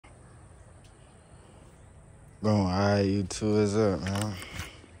Going alright, YouTube, what's up, man?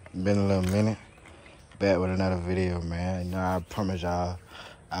 Been a little minute. Back with another video, man. You know, I promised y'all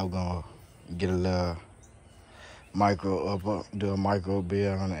I was gonna get a little do a micro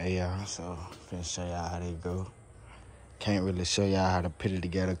build on the AI. So, finna show y'all how they go. Can't really show y'all how to put it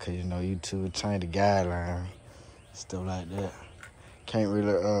together because, you know, YouTube changed the guideline, stuff like that. Can't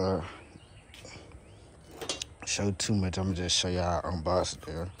really show too much. I'm gonna just show y'all unbox it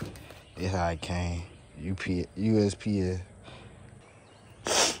there. This how it came. USPS.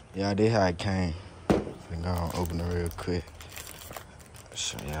 Yeah, this how it came. I'm gonna open it real quick.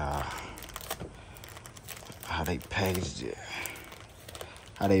 Show y'all how they packaged it.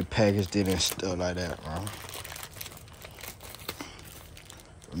 How they packaged it and stuff like that, bro.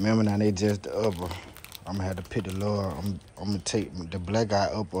 Remember now, they just the upper. I'm gonna have to pick the lower. I'm gonna take the black eye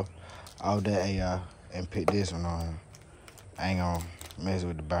upper off that AI and pick this one on. I ain't gonna mess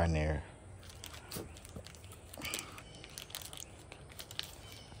with the binary.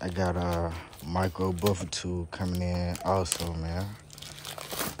 I got a micro buffer tool coming in also, man.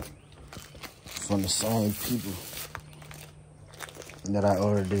 From the same people that I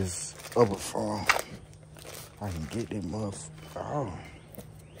ordered this upper from. I can get that motherfucker. Oh.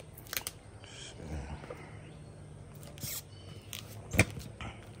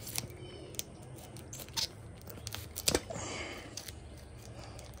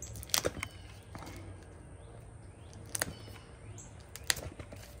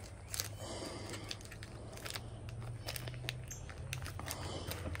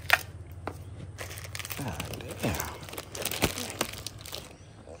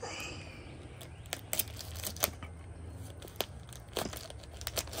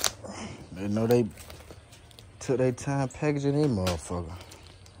 They know they took their time packaging these motherfucker.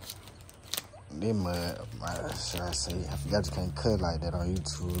 They mud, should I say? I forgot you can't cut like that on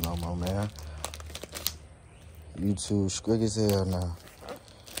YouTube no more, man. YouTube strict as hell now.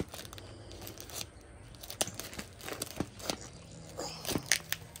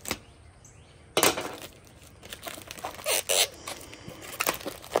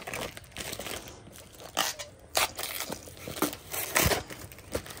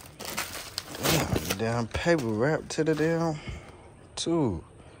 Damn paper wrapped to the damn tube.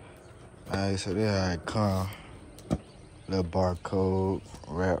 Alright, so there how it come. Little barcode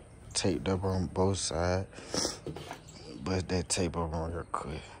wrap taped up on both sides. Bust that tape up on real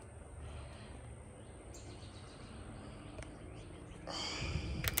quick.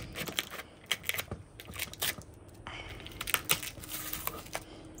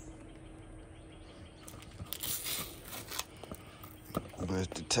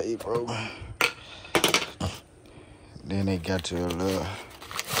 Bust the tape over. Then they got you a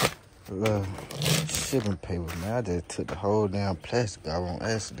little shipping paper, man. I just took the whole damn plastic off on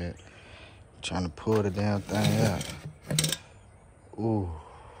accident. Trying to pull the damn thing out. Ooh.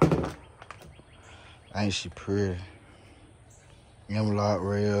 Ain't she pretty? M-lock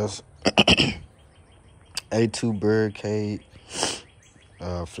rails. A2 Birdcage.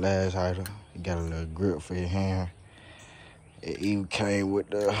 Flash hider. You got a little grip for your hand. It even came with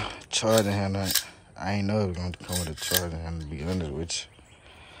the charging handle. I ain't know it was going to come with a charger, to be honest with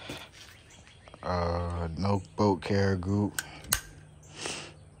you. No boat carrier group.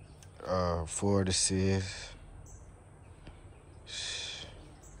 Forward assist.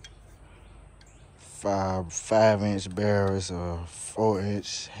 5-inch barrels or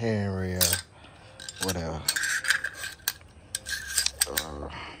 4-inch handrail, whatever.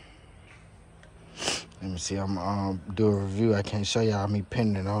 Let me see, I'm gonna do a review. I can't show y'all me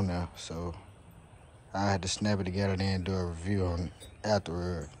pinning it on there, so I had to snap it together and then do a review on it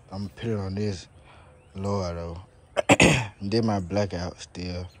afterward. I'm gonna put it on this lower though. Did my blackout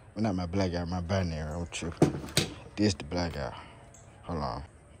still. Well, not my blackout, my binary. I'm tripping. This the blackout. Hold on.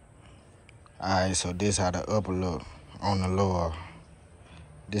 Alright, so this how the upper look on the lower.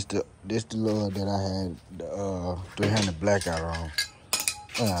 This the lower that I had the 300 blackout on.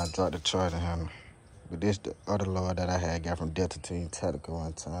 And I dropped the charging handle. But this the other lower that I had got from Delta Team Tactical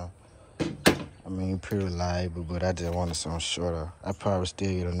one time. I mean, pretty reliable, but I just wanted something shorter. I probably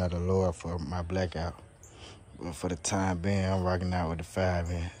still get another lower for my blackout. But for the time being, I'm rocking out with the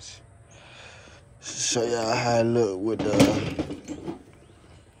 5-inch. Show y'all how it look with the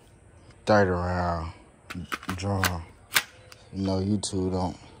 30 round drum. You know, YouTube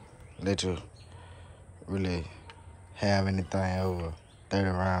don't let you really have anything over 30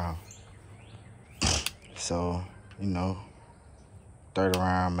 round. So, you know, 30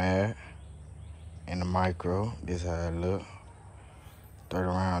 round mag. In the micro, this how it look. 30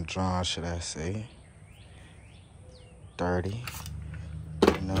 round drum, should I say. 30,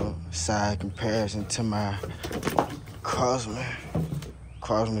 you know. Size comparison to my Crosman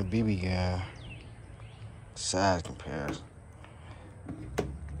BB gun. Size comparison.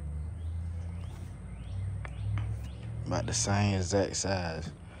 About the same exact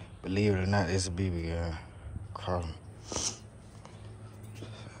size. Believe it or not, it's a BB gun. Crosman.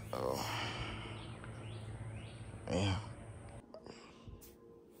 Oh. Yeah.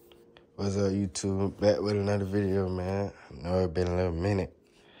 What's up, YouTube? Back with another video, man. I know it's been a little minute,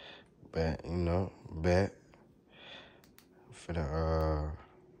 but you know, back. Finna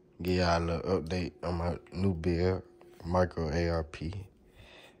give y'all a little update on my new build, micro ARP.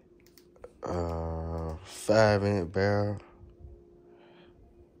 5-inch barrel.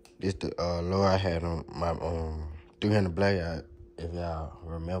 This the low I had on my 300 blackout, if y'all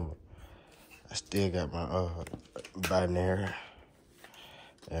remember. I still got my binary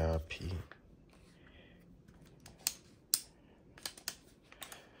ARP.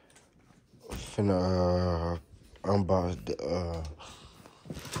 Finna unbox the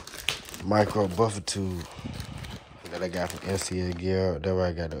micro buffer tube that I got from NCA Gear. That's where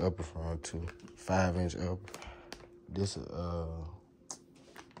I got the upper from too. 5-inch upper. This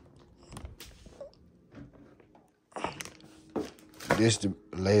this the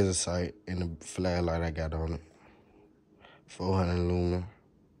laser sight and the flashlight I got on it. 400 lumen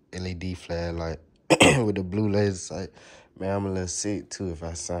LED flashlight with the blue laser sight. Man, I'm a little sick too if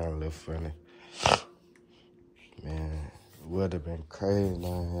I sound a little funny. Man, it would have been crazy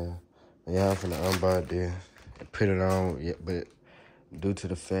down here. But yeah, I'm finna unbox this and put it on. Yeah, but due to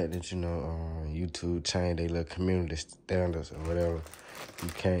the fact that, you know, YouTube changed their little community standards or whatever, you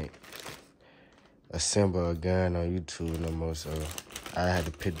can't assemble a gun on YouTube no more. So I had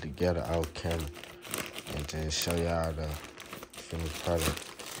to put it together off camera and just show y'all the finished product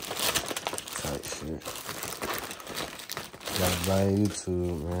type shit. Gotta blame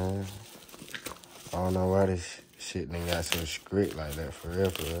YouTube, man. I don't know why this shit done got so strict like that, for real,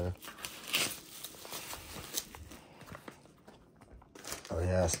 for real. Oh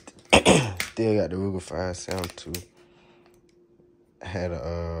yeah, I still got the Ruger 5.72. Had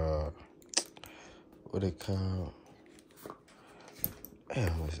a, what it called?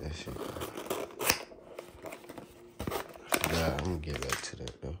 Damn, what's that shit called? Yeah, I'm gonna get back to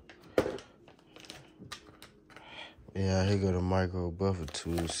that though. Yeah, here go the micro buffer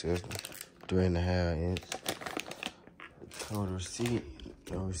tube system. 3.5 inch. Total receipt.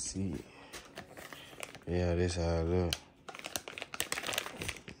 No receipt. Yeah, this how it look.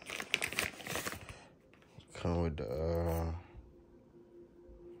 Come with the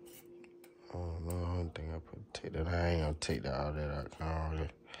I don't know, I don't think I take that. I ain't gonna take that all that out. I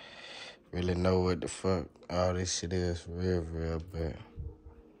don't really know what the fuck all this shit is for real, but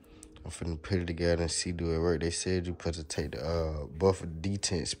I'm finna put it together and see do it work. They said you put to take the buffer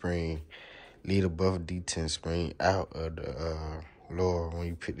detent spring, leave the buffer detent spring out of the lower when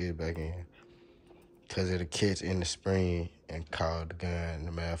you put this back in, cause it'll catch in the spring and cause the gun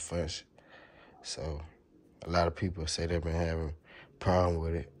to malfunction. So a lot of people say they've been having problem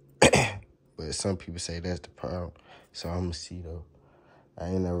with it, but some people say that's the problem. So I'm gonna see though. I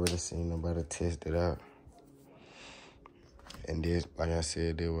ain't never really seen nobody test it out. And this, like I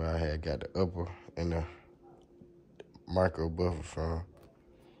said, this where I had got the upper and the micro buffer from.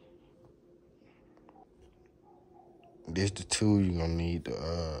 This the tool you're gonna need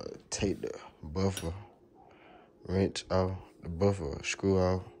to take the buffer wrench off, the buffer screw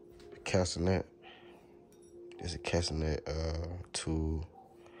off, the castanet. This is a castanet tool.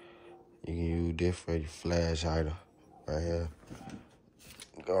 You can use this for your flash hider right here.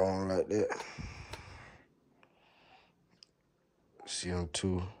 Go on like that. See them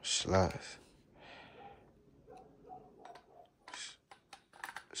 2 slots.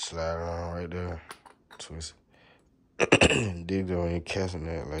 Slide it on right there. Twist it. Dig it on your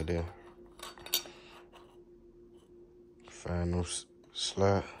castanet like that. Find them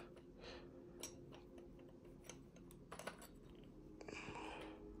slot.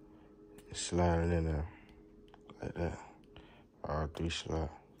 Slide it in there like that. All 3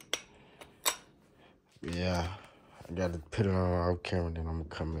 slots. Yeah, I got to put it on off camera, then I'm gonna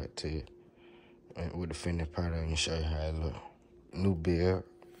come back to it with the finished product and show you how it look. New build,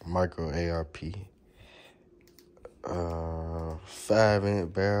 micro ARP.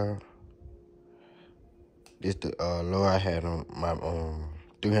 5-inch barrel. This the low I had on my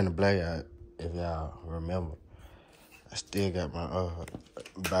 300 blackout, if y'all remember. I still got my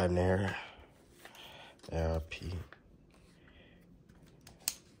binary ARP.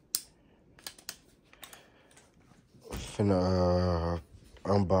 Finna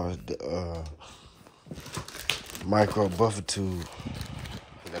unbox the micro buffer tube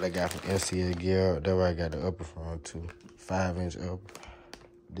that I got from NCA Gear. That's where I got the upper from too. 5-inch upper.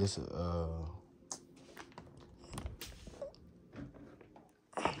 This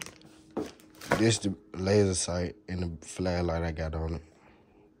the laser sight and the flashlight I got on it.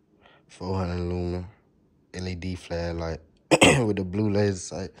 400 lumen LED flashlight with the blue laser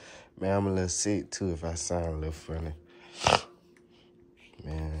sight. Man, I'm a little sick too if I sound a little funny.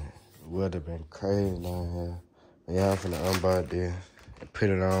 Man, it would have been crazy down here. But yeah, I'm finna unbox this and put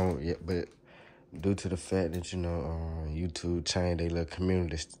it on. Yeah, but due to the fact that, you know, YouTube changed their little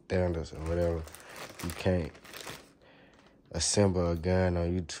community standards or whatever, you can't assemble a gun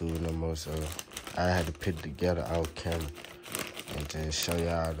on YouTube no more. So I had to put it together off camera and just show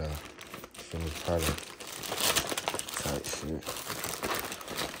y'all the finished product type shit.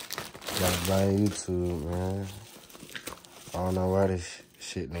 Gotta blame YouTube, man. I don't know why this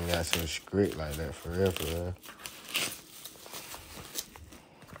shit done got so strict like that, for real, for real.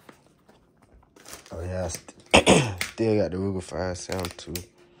 Oh yeah, I still got the Ruger 5.7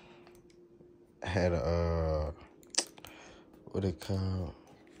 I had a, what it called?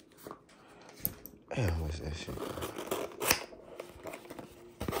 Damn, what's that shit called?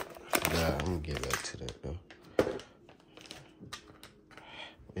 Yeah, I'm gonna get back to that though.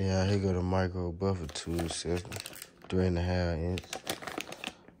 Yeah, here go the micro buffer tool system, 3.5 inch.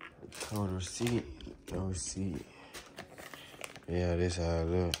 Code receipt, no receipt. Yeah, this how it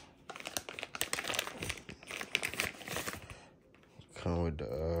look. Come with the, I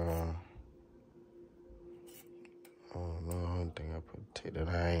don't know, I don't think I put take that.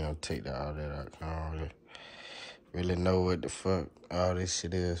 I ain't gonna take that all that out. I don't really know what the fuck all this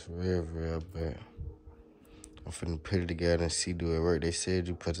shit is for real, but I'm finna put it together and see do it work. They said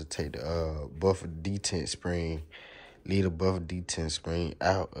you put to take the buffer detent spring, leave the buffer detent spring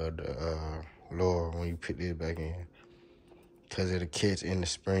out of the lower when you put this back in, cause it'll catch in the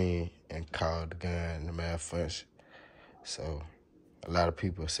spring and cause the gun to malfunction. So a lot of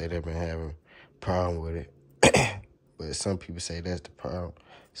people say they've been having a problem with it, but some people say that's the problem.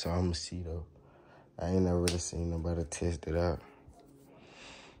 So I'm gonna see though. I ain't never really seen nobody test it out.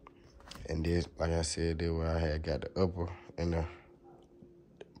 And this, like I said, this where I had got the upper and the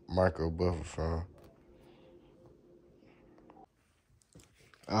micro buffer from.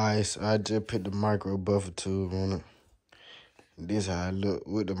 Alright, so I just put the micro buffer tube on it. This how I look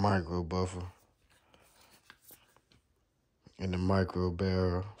with the micro buffer. And the micro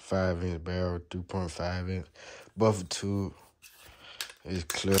barrel, 5-inch barrel, 3.5 inch. Buffer tube is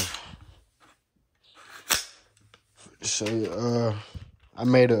clear. So I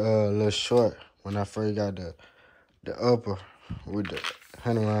made a little short when I first got the upper with the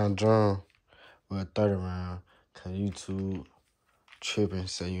 100-round drum with a 30-round. Cause YouTube tripping,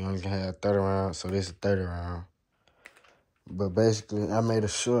 so you only can have 30 rounds, so this is 30 round. But basically, I made a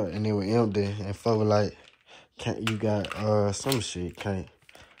short and it was empty, and folk were like, you got some shit, can't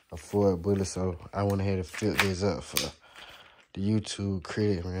afford bullets, so I went ahead and filled this up for the YouTube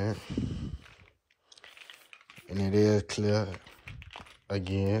credit, man. And it is clear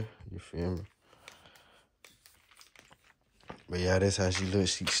again, you feel me? But yeah, that's how she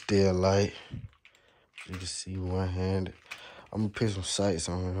looks. She's still light. You can see one-handed. I'm gonna put some sights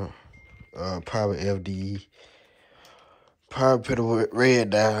on her. Probably FDE. Probably put a red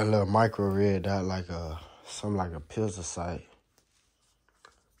dot, a little micro red dot, like something like a pistol sight.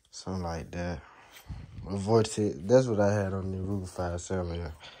 Something like that. A vortex, that's what I had on the Ruger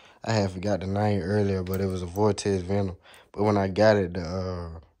 5.7. I had forgot the name earlier, but it was a vortex venom. But when I got it,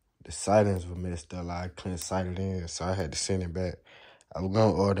 the sightings were messed up. Like I couldn't sight it in, so I had to send it back. I was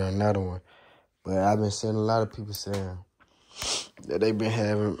gonna order another one, but I've been seeing a lot of people saying that they've been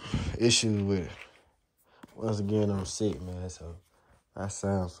having issues with it. Once again, I'm sick, man, so that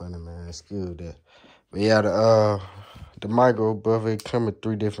sounds funny, man. Excuse that. But yeah, the micro buffer come with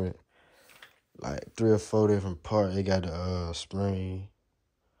 3 or 4 different parts. It got the spring,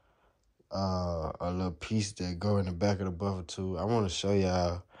 a little piece that go in the back of the buffer too. I want to show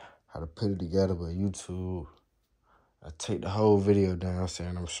y'all how to put it together, but YouTube, I take the whole video down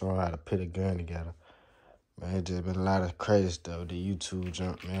saying I'm showing how to put a gun together. Man, it just been a lot of crazy stuff, the YouTube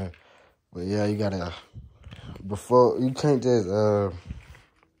jump, man. But yeah, you gotta, you can't just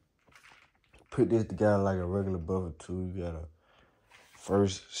put this together like a regular buffer tube. You gotta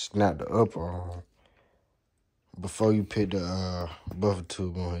first snap the upper on before you put the buffer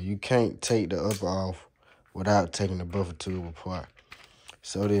tube on. You can't take the upper off without taking the buffer tube apart.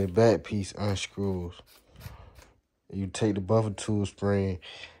 So the back piece unscrews. You take the buffer tube spring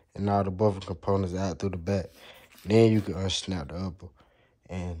and all the buffer components out through the back. Then you can unsnap the upper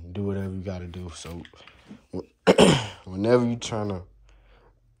and do whatever you gotta do. So whenever you trying to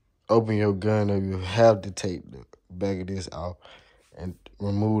open your gun up, you have to take the back of this off and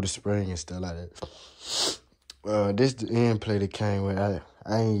remove the spring and stuff like that. This the end plate it came with. I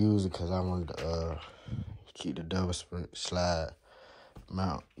ain't use it because I wanted to keep the double spring slide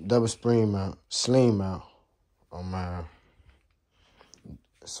mount, double spring mount, sling mount on my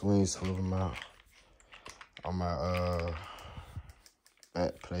swing swivel mount on my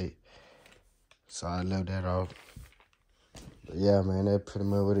back plate. So I left that off. But yeah, man, that pretty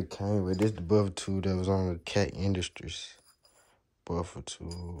much what it came with. This the buffer tool that was on the Cat Industries buffer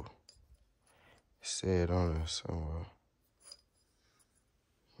tool. It said on there somewhere.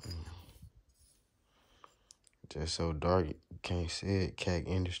 Just so dark you can't see it. Cat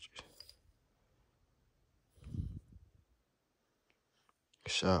Industries.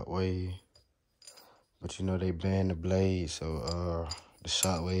 Shockwave. But you know they banned the blade, so the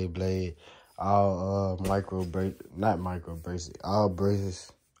shockwave blade, all all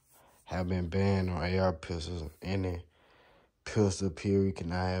braces have been banned on AR pistols. Any pistol period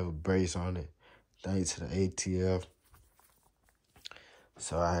cannot have a brace on it, thanks to the ATF.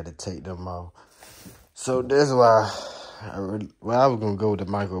 So I had to take them off. So that's why I was gonna go with the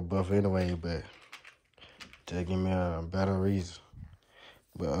micro buffer anyway, but just give me a better reason.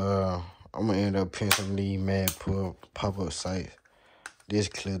 But I'm gonna end up putting some of these mad pull pop-up sights. This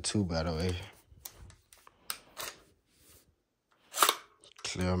clear too, by the way.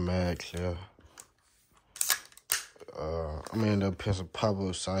 Clear, mad clear. I'm gonna end up putting some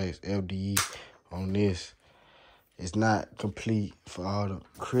pop-up sights, LDE, on this. It's not complete for all the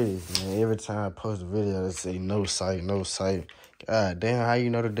critics, man. Every time I post a video, they say no sight, no sight. God damn, how you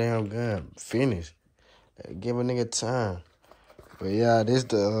know the damn gun finished? Give a nigga time. But yeah, this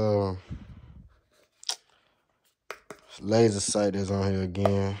the laser sight that's on here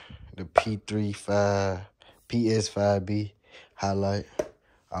again. The PS5B highlight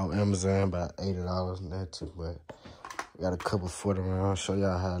on Amazon, about $80 and that too. But got a couple foot around. I'll show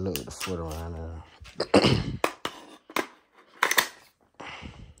y'all how I look with the foot around now.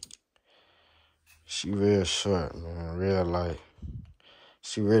 She real short, man. Real light.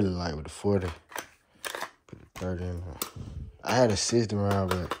 She really light with the 40. Put the 30 in there. I had a 60 round,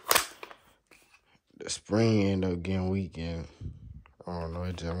 but the spring ended up getting weak and I don't know,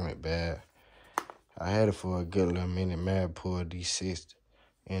 it just went bad. I had it for a good little minute. Mad pulled D60.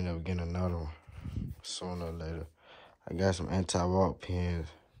 Ended up getting another one sooner or later. I got some anti-walk pins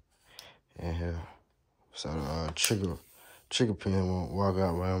in here. So the trigger pin won't walk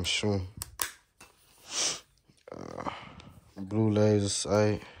out while I'm shooting. Blue laser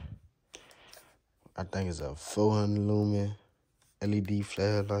sight. I think it's a 400 lumen LED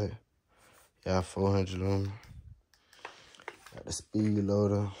flashlight. Yeah, 400 lumen. Got the speed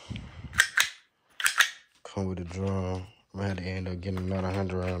loader. Come with the drum. I'm gonna have to end up getting another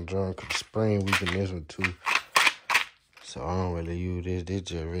 100 round drum because the spring weak in this one too. So I don't really use this. This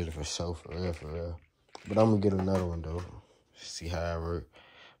just really for show, for real. But I'm gonna get another one though. See how it work.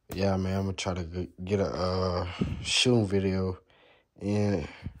 But yeah, man, I'm gonna try to get a shooting video, and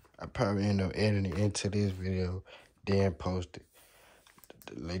I probably end up editing it into this video, then post it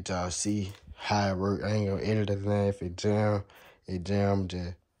to let y'all see how it work. I ain't gonna edit it now. If it jam,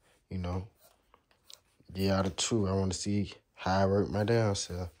 just, you know, get out the truth. I want to see how I work my damn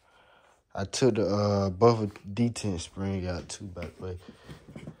self. I took the buffer detent spring out too, by the way.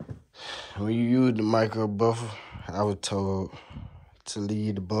 When you use the micro buffer, I was told to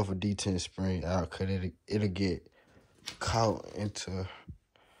leave the buffer detent spring out because it'll get caught into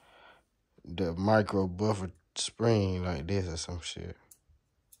the micro buffer spring like this or some shit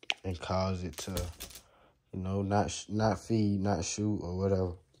and cause it to, you know, not feed, not shoot or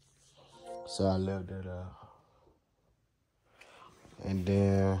whatever. So I left that out. And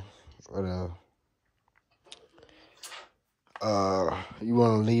then whatever. You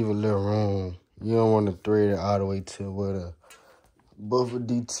want to leave a little room. You don't want to thread it all the way to where the buffer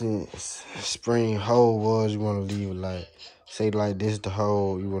detent spring hole was. You want to leave it like, say like this the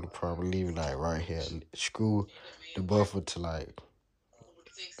hole. You want to probably leave it like right here. Screw the buffer to like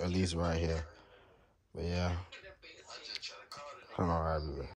at least right here. But yeah. Hold on, I'll be back.